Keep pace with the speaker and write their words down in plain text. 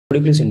Could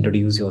you please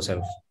introduce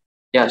yourself?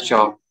 Yeah,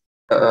 sure.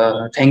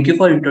 Thank you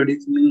for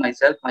introducing me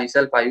myself.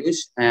 Myself Ayush,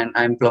 and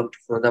I'm from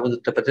Firouzabad,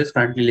 Uttar Pradesh,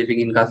 currently living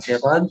in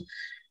Ghaziabad.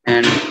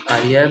 And I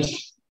have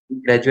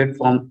graduated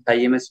from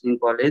IM Engineering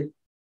College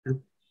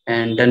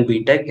and done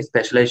BTech,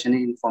 specialization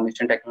in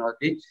information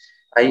technology.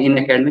 In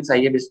academics, I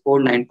have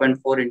scored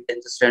 9.4 in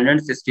 10th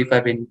standard,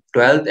 65 in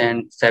 12th,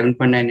 and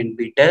 7.9 in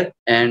BTech.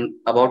 And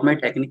about my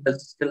technical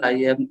skill, I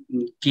have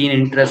keen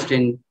interest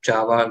in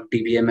Java,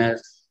 DBMS,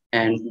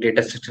 and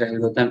data structure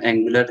algorithm,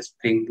 Angular,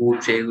 Spring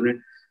Boot, JUnit,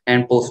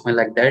 and Postman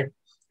like that.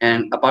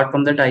 And apart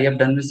from that, I have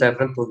done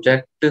several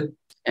projects,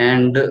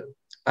 and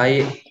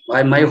I,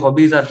 my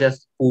hobbies are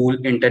just pool,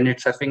 internet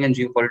surfing, and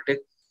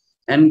geopolitics.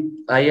 And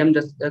I am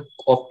just an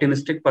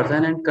optimistic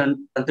person and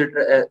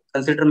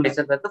consider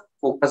myself as a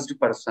focused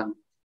person.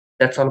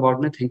 That's all about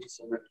me. Thank you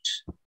so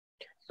much.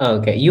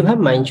 Okay, you have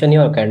mentioned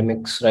your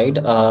academics, right?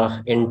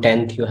 In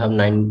 10th, you have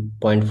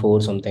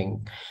 9.4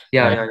 something,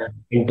 Yeah, and yeah,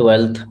 yeah. in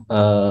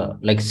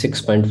 12th, like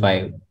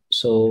 6.5.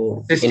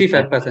 So in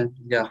 65%.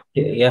 Yeah.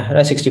 yeah,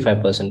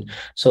 65%.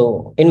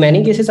 So in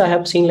many cases, I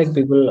have seen like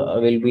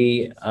people will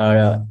be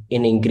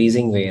in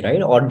increasing way,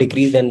 right? Or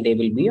decrease, then they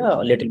will be a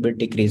little bit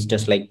decreased,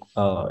 just like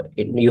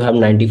you have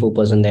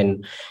 94%,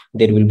 then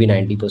there will be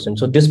 90%.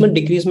 So this much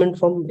decreasement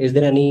from, is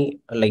there any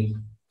like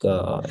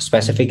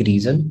specific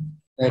reason?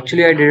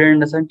 Actually, I didn't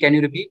understand. Can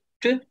you repeat?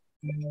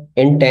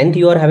 In 10th,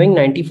 you are having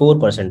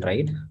 94%,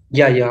 right?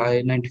 Yeah, yeah,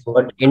 94.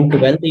 But in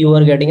 12th, you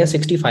are getting a Yeah,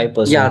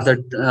 65%.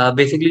 that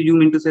basically you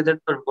mean to say that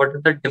what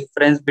is the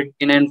difference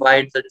between and why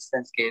it's a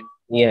distance scale?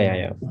 Yeah,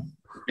 yeah,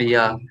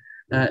 yeah.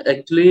 Yeah,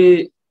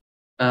 actually,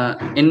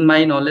 in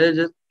my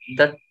knowledge,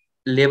 that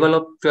level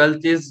of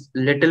 12th is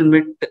little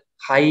bit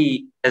high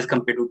as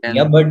compared to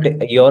Yeah, 10th.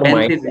 but your 10th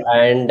mind is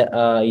and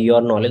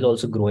your knowledge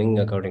also growing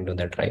according to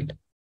that, right?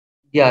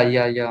 yeah,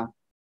 yeah, yeah.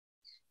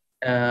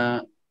 Uh,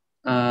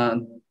 uh,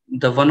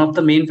 the one of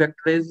the main factor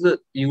is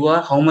you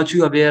are how much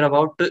you aware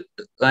about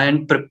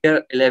and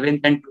prepare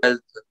 11th and 12th.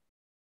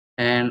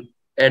 And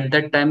at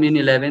that time in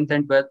 11th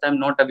and 12th, I'm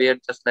not aware.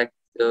 Just like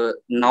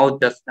now,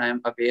 just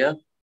I'm aware.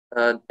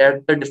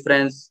 That the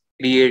difference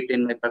create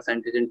in my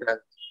percentage in 12th.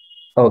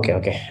 Okay,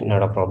 okay,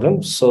 not a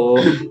problem. So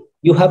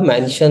you have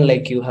mentioned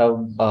like you have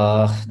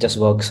just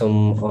worked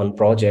some on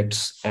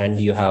projects and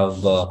you have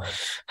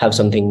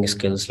something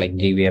skills like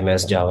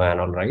GVMS, Java, and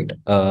all right.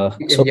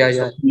 So Yeah,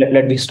 yeah.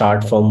 let me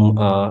start from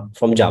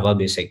Java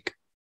basic.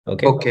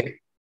 Okay. Okay.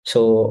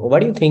 So what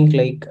do you think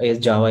like is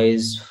Java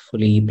is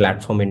fully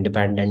platform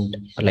independent?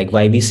 Like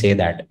why we say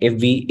that?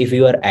 If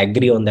you are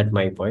agree on that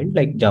my point,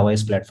 like Java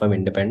is platform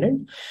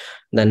independent,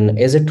 then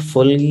is it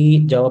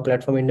fully Java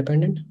platform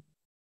independent?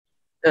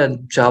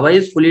 Java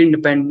is fully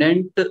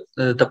independent.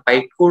 The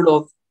bytecode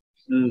of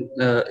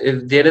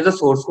if there is a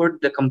source code,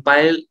 the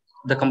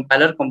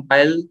compiler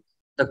compile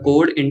the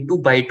code into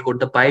bytecode.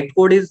 The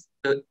bytecode is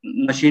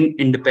machine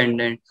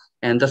independent,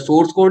 and the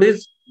source code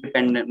is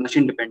dependent,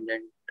 machine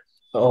dependent.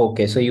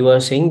 Okay, so you are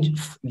saying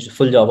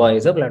full Java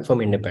is a platform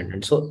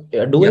independent. So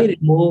do Yeah. I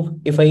remove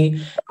if I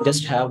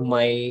just have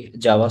my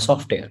Java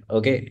software?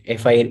 Okay,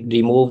 if I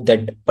remove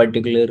that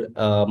particular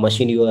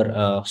machine,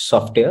 your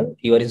software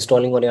you are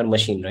installing on your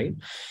machine, right?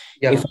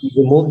 Yeah. If I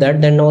remove that,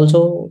 then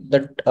also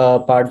that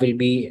part will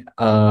be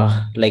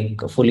like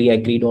fully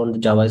agreed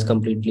on. Java is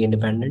completely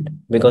independent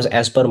because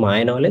as per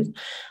my knowledge,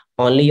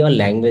 only your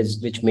language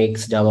which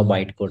makes Java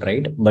bytecode,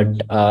 right?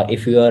 But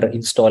if you are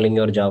installing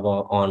your Java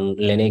on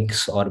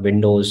Linux or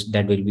Windows,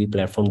 that will be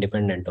platform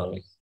dependent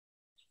only.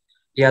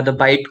 Yeah, the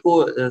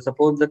bytecode.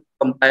 Suppose the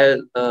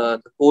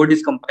code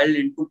is compiled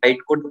into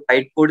bytecode. The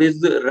bytecode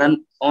is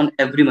run on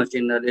every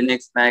machine,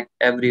 Linux, Mac,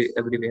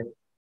 everywhere.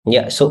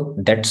 Yeah, so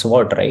that's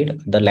what, right?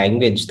 The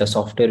language, the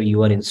software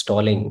you are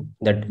installing,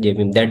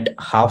 that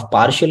half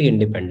partially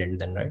independent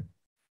then, right?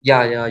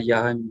 Yeah, yeah,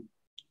 yeah. I'm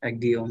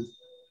agree on.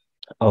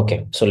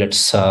 Okay, so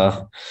let's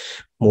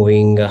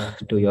moving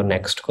to your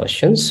next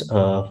questions.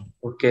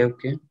 Okay,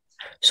 okay.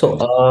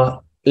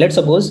 So let's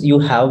suppose you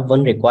have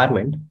one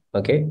requirement.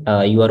 Okay,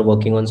 you are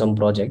working on some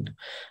project,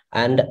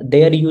 and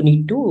there you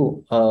need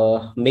to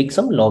make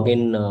some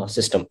login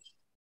system.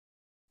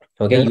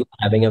 Okay, Yeah. you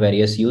are having a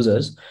various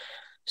users,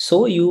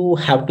 so you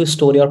have to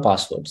store your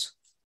passwords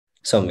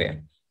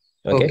somewhere.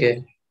 Okay,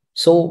 Okay.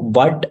 so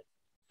what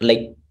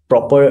like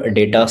proper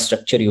data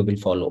structure you will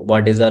follow?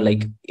 What is the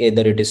like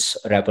either it is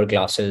wrapper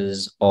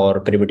classes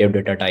or primitive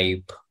data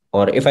type,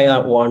 or if I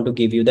want to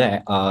give you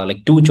the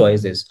like two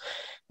choices,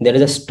 there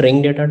is a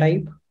string data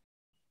type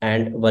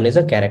and one is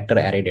a character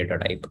array data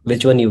type.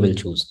 Which one you will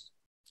choose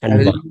I and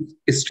will why?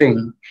 use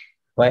string.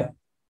 Why?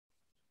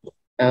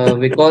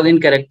 Because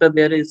in character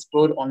there is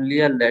store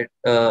only a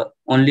letter,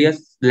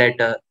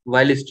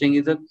 while string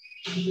is a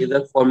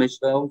formation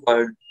of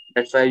word.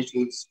 That's why I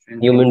choose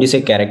string. You mean to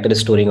say character is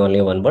storing only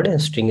one word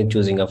and string is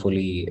choosing a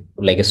fully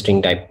like a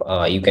string type?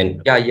 You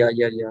can Yeah, yeah,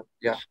 yeah, yeah,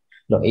 yeah.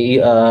 no,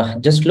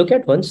 just look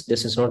at once.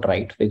 This is not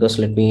right because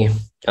let me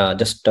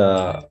just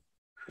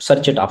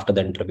search it after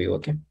the interview.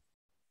 Okay.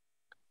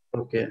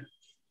 Okay.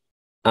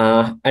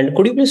 And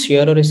could you please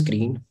share your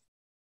screen?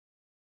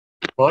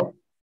 What?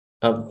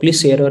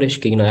 Please share your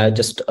screen. I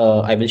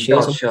will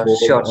share Sure, some sure, code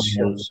sure,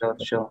 sure, and sure,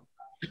 sure.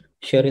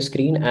 share a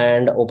screen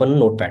and open a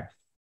notepad.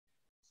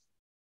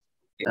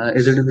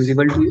 Is it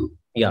visible to you?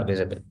 Yeah,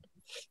 visible.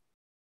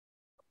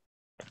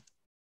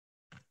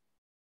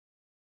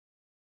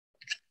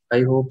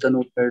 I hope the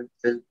notepad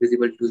is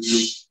visible to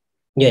you.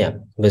 Yeah,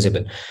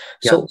 visible.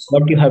 Yeah. So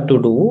what you have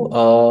to do,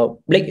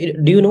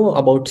 do you know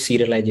about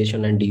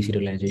serialization and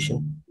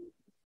deserialization?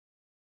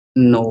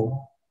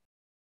 No.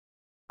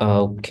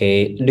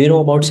 Okay. Do you know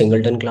about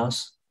singleton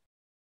class?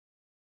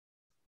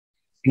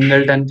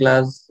 Singleton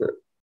class.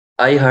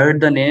 I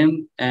heard the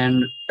name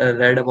and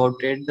read about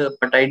it,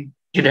 but I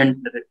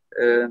didn't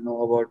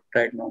know about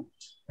right now.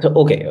 So,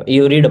 okay,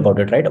 you read about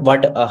it, right?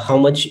 But how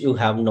much you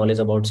have knowledge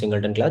about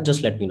singleton class?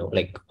 Just let me know,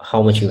 like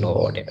how much you know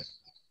about it.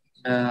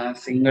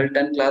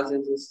 Singleton class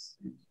is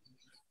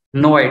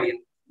no idea.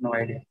 No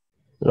idea.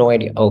 No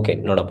idea. Okay,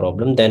 not a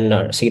problem. Then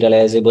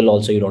serializable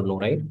also you don't know,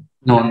 right?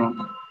 No, no,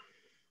 no.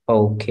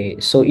 Okay,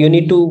 so you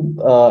need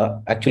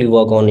to actually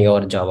work on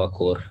your Java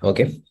core.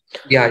 Okay,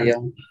 Yeah, yeah.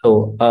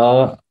 so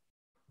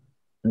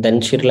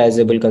then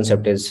serializable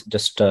concept is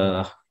just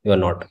you are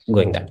not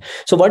going that.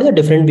 So what is the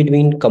difference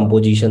between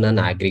composition and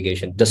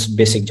aggregation? Just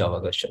basic Java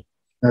question.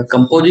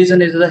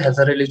 Composition has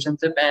a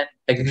relationship and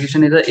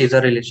aggregation is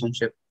a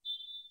relationship.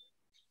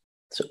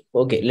 So,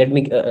 okay, let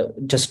me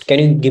just, can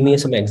you give me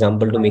some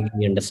example to make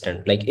me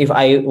understand? Like if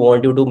I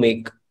want you to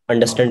make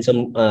understand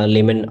some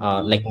layman,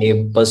 like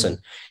a person,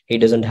 he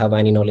doesn't have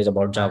any knowledge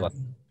about Java.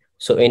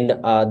 So in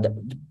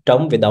the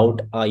term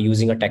without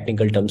using a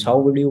technical terms, how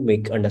would you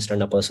make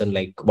understand a person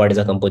like what is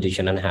a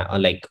composition and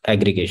like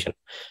aggregation?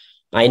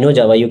 I know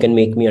Java, you can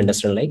make me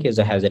understand like is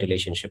a has a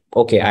relationship.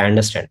 Okay, I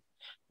understand.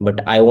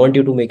 But I want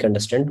you to make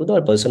understand to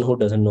the person who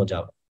doesn't know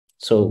Java.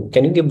 So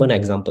can you give one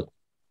example?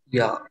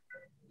 Yeah.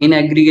 In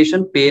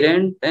aggregation,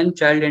 parent and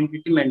child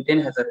entity maintain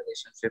has a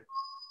relationship.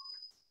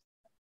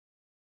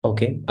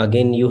 Okay,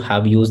 again, you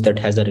have used that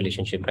has a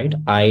relationship, right?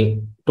 I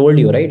told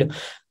you, right?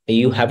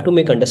 You have to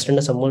make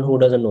understand someone who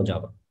doesn't know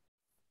Java.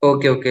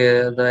 Okay,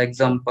 okay. The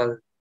example.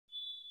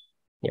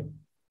 Yeah.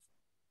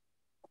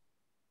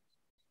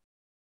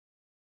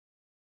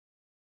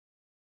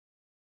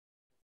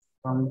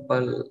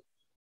 Example.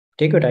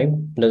 Take your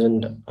time.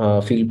 Doesn't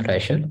feel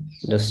pressure.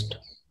 Just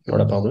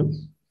not a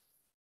problem.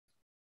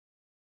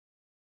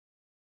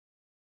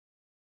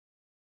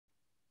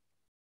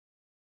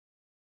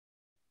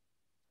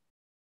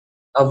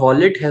 A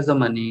wallet has a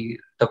money.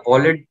 The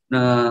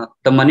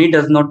money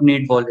does not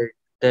need wallet.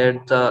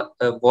 That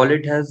the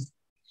wallet has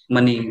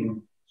money.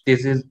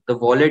 This is the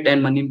wallet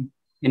and money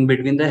in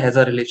between the has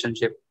a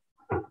relationship.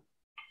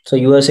 So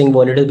you are saying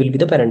validator will be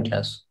the parent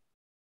class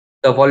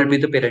The wallet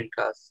with the parent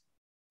class,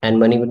 and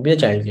money would be the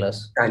child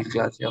class. child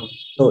class. Yeah.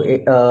 So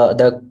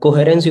the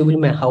coherence you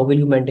will how will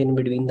you maintain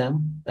between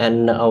them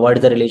and what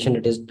is the relation?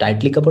 It is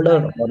tightly coupled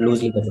or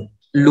loosely coupled.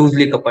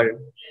 Loosely coupled.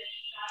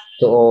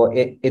 So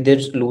if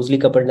it's loosely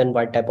coupled, then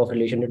what type of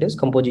relation it is?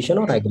 Composition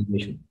or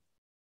aggregation?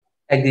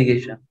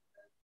 Aggregation.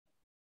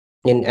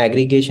 In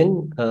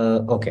aggregation,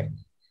 okay.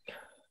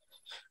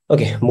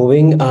 Okay,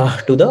 moving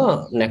to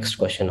the next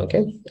question.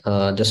 Okay,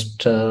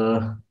 just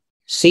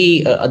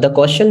see the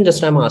question.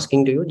 Just I'm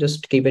asking to you.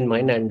 Just keep in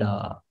mind and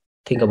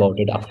think about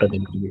it after the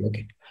interview.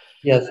 Okay.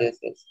 Yes, yes,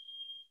 yes.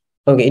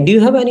 Okay. Do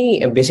you have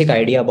any basic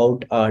idea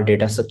about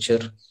data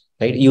structure?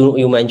 Right.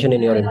 You mentioned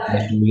in your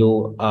introduction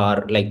you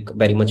are like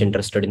very much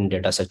interested in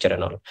data structure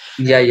and all.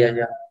 Yeah, yeah,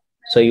 yeah.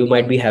 So you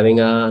might be having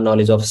a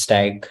knowledge of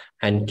stack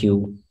and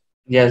queue,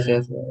 Yes,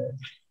 yes, yes.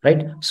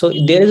 right? So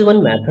there is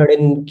one method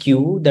in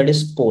queue that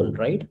is poll,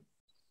 right?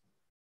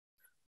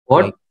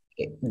 What? Like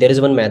there is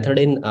one method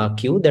in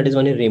queue that is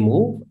one is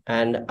remove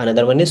and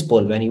another one is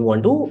pull when you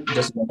want to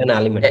just get an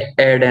element.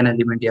 Add an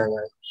element. Yeah,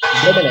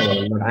 yeah. Get an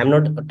element, but I'm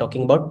not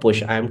talking about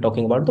push. I am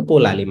talking about the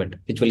pull element,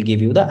 which will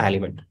give you the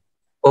element.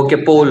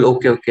 Okay, poll.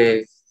 Okay,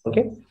 okay.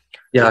 Okay.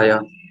 Yeah, yeah.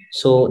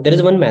 So there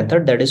is one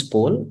method that is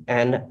pull,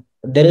 and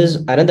there is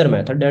another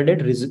method that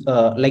is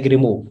like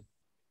remove.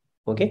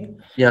 Okay.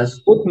 Yes,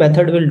 Both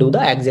method will do the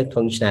exact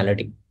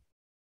functionality.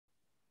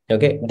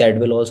 Okay, that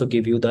will also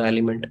give you the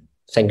element.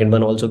 Second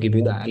one also give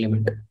you the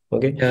element.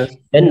 Okay, yes.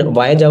 then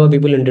why Java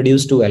people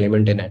introduce two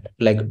element in it,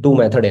 like two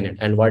method in it,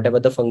 and whatever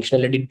the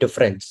functionality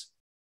difference,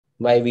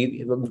 why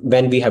we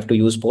when we have to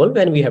use poll,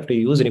 when we have to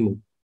use remove.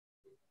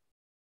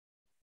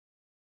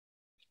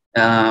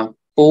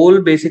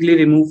 Poll basically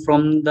remove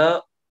from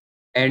the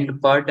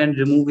end part and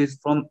remove is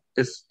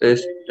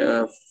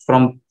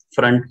from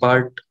front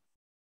part.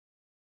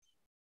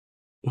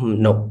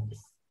 No,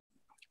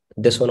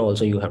 this one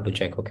also you have to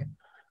check. Okay,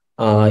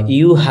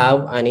 you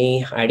have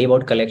any idea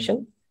about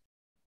collection?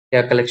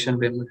 Yeah, collection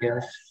remove.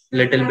 Yes,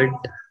 little bit.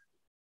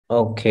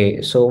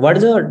 Okay, so what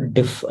is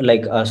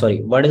the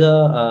sorry, what is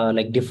the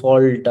like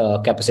default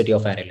capacity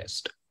of array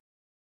list?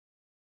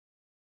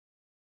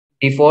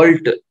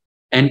 Default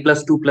n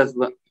plus 2 plus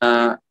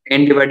 1,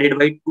 n divided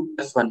by 2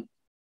 plus 1.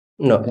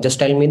 No, just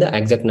tell me the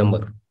exact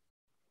number.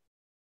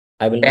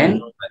 I will 10,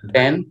 not.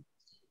 10.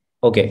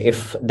 Okay,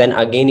 if then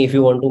again, if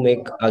you want to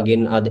make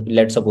again,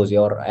 let's suppose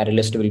your array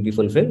list will be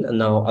fulfilled.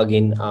 Now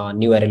again,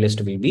 new array list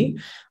will be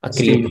created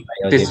 16, by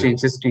your JV. 16,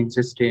 16,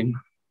 16.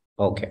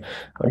 Okay,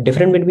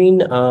 different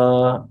between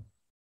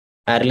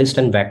array list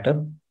and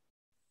vector.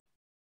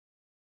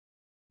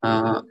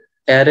 uh,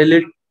 array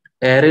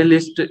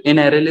list in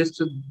array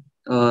list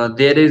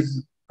there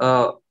is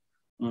a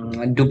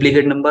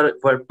duplicate number,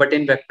 but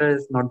in vector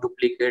is not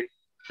duplicate.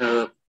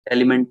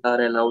 Elements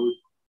are allowed.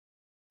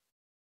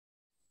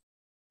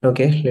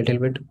 Okay, little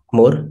bit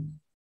more.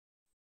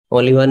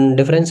 Only one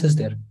difference is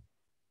there.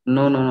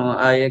 No,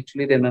 I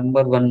actually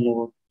remember one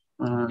more.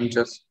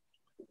 Just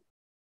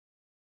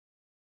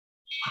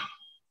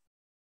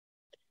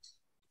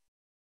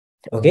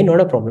Okay, not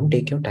a problem.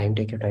 Take your time.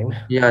 Take your time.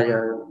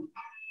 yeah.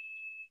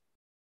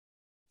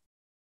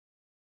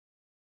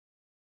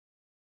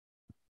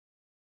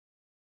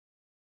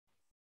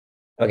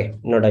 Okay,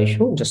 not an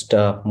issue. Just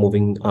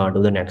moving to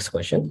the next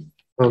question.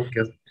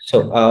 Okay.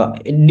 So,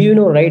 do you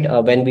know, right,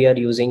 when we are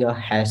using a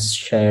hash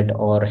shed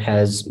or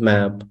hash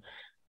map,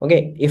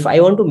 okay, if I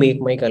want to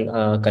make my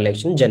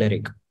collection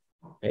generic,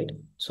 right?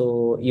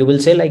 So you will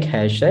say like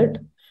hash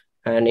shed,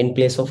 and in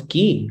place of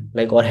key,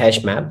 like or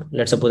hash map,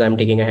 let's suppose I'm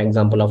taking an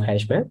example of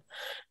hash map,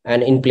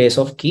 and in place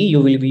of key, you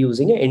will be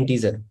using an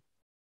integer,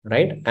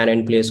 right? And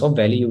in place of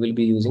value, you will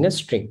be using a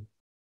string.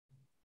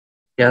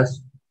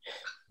 Yes.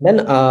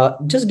 Then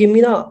just give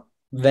me the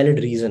valid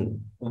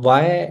reason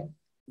why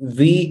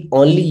we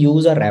only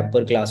use a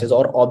wrapper classes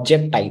or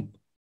object type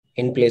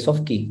in place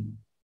of key.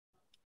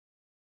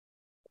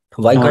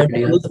 Why No can't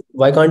idea. you use,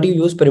 why can't you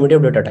use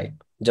primitive data type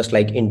just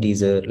like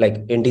integer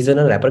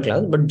and wrapper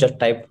class, but just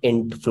type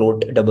int,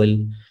 float,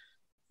 double.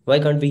 Why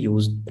can't we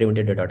use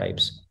primitive data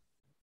types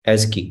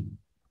as key?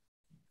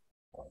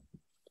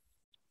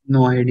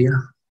 No idea.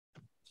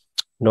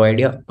 No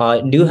idea.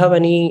 Do you have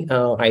any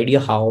idea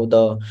how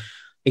the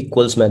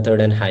equals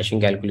method and hashing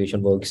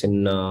calculation works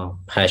in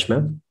hash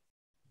map?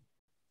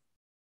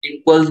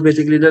 Equals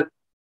basically the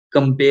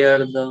compare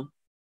the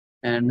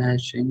and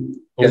hashing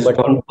No, is but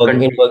for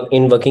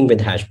in working with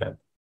hash map,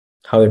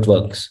 how it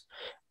works,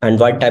 and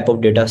what type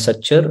of data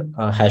structure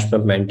hash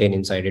map maintain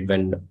inside it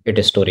when it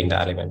is storing the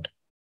element.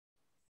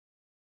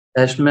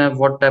 hash map.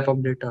 What type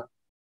of data?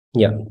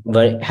 Yeah,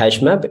 well,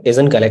 hash map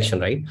isn't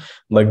collection, right?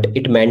 But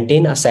it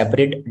maintain a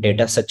separate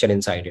data structure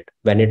inside it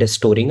when it is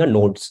storing a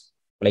nodes.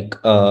 Like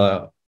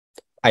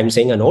I'm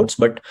saying a nodes,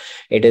 but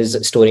it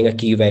is storing a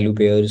key value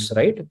pairs,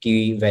 right?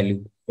 Key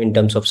value in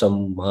terms of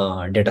some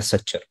data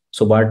structure.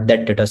 So what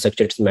that data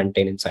structure is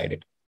maintained inside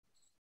it.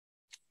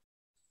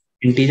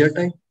 Integer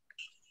type.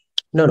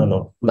 No, no,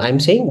 no. I'm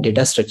saying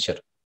data structure,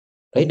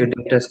 right? Okay,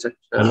 data I'm structure.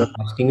 not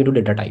asking you to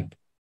data type.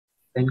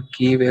 Then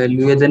key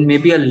value, then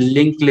maybe a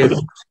linked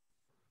list.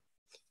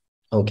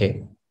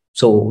 Okay.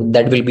 So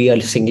that will be a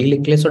single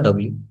linked list or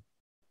doubly,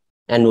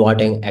 and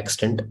what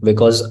extent?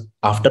 Because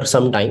after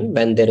some time,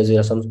 when there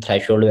is some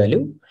threshold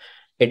value,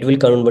 it will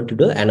convert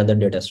to another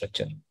data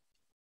structure.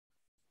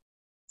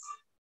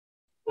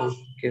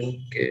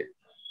 Okay.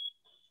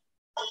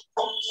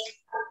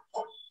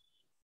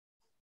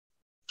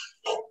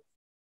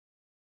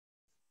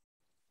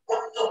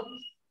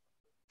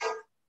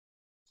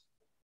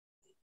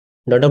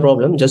 Not a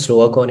problem. Just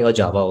work on your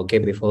Java, okay,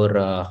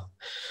 before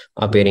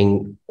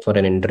appearing for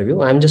an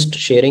interview. I'm just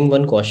sharing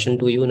one question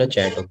to you in a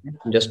chat, okay?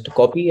 Just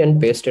copy and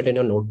paste it in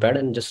your notepad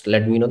and just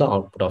let me know the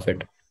output of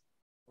it.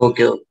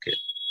 Okay.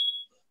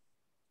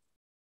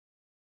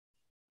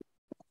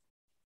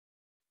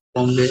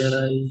 From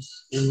where I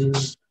see.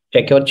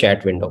 Check your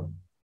chat window.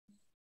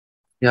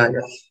 Yeah.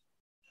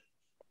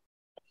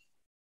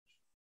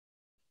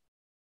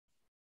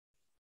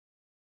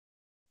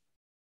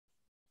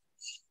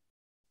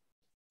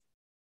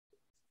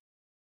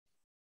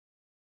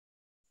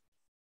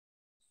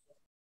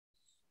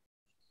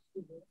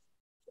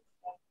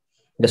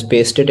 Just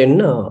paste it in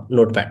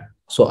notepad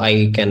so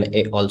I can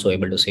also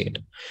able to see it.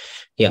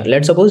 Yeah,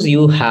 let's suppose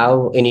you have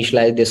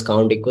initialized this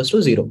count equals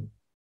to 0,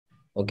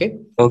 okay?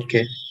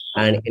 Okay.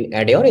 And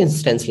at your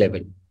instance level,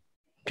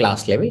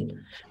 class level,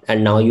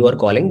 and now you are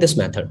calling this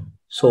method.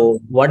 So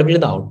what will be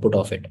the output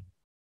of it?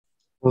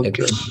 Like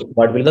Okay.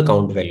 what will the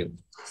count value?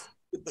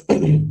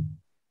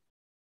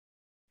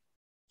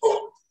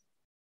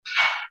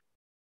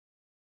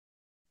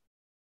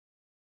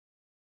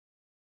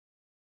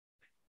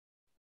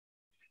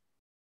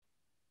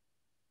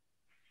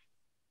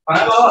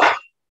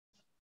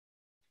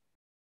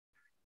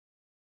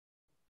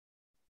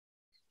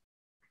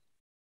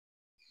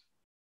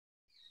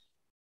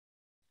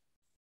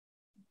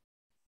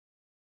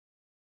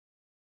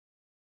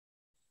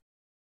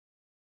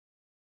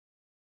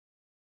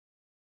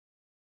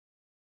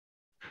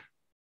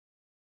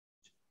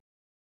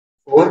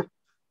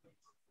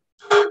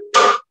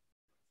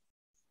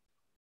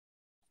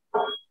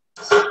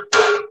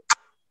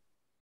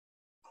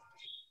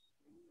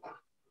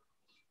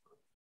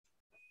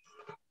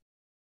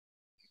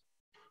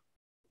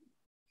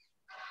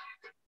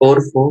 Four.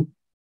 4.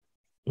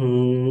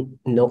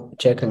 No,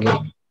 check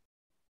again.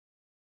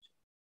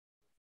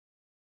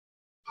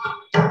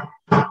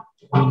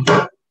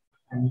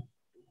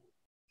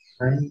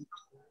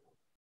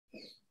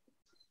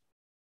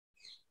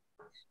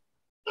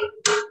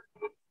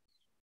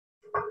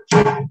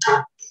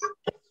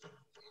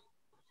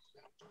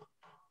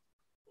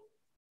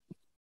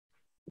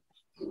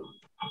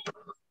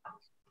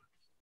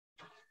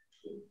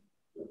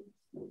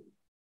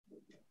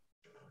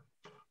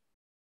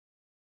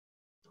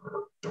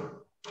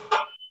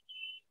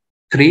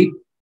 Three.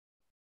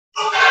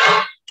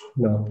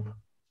 No.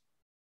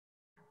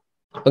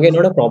 Okay,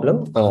 not a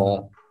problem.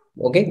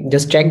 Okay,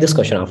 just check this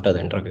question after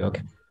the interview.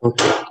 Okay.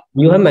 Okay.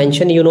 You have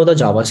mentioned you know the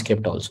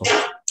JavaScript also.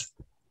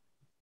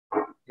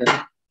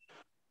 Yeah.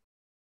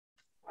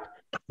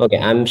 Okay,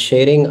 I'm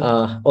sharing.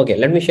 Okay,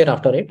 let me share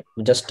after it.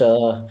 Just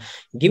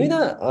give me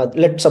the.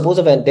 Let's suppose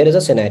if there is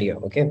a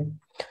scenario. Okay,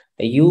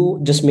 you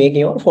just make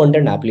your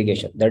front-end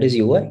application, that is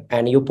UI,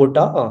 and you put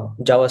a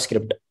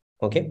JavaScript.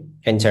 Okay,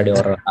 inside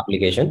your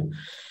application.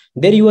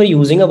 There you are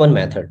using a one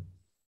method,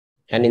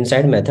 and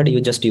inside method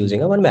you just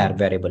using a one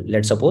variable.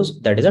 Let's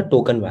suppose that is a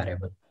token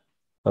variable.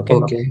 Okay,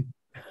 Okay.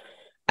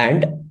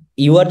 and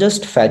you are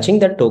just fetching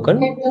that token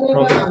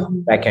from your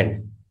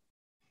backend.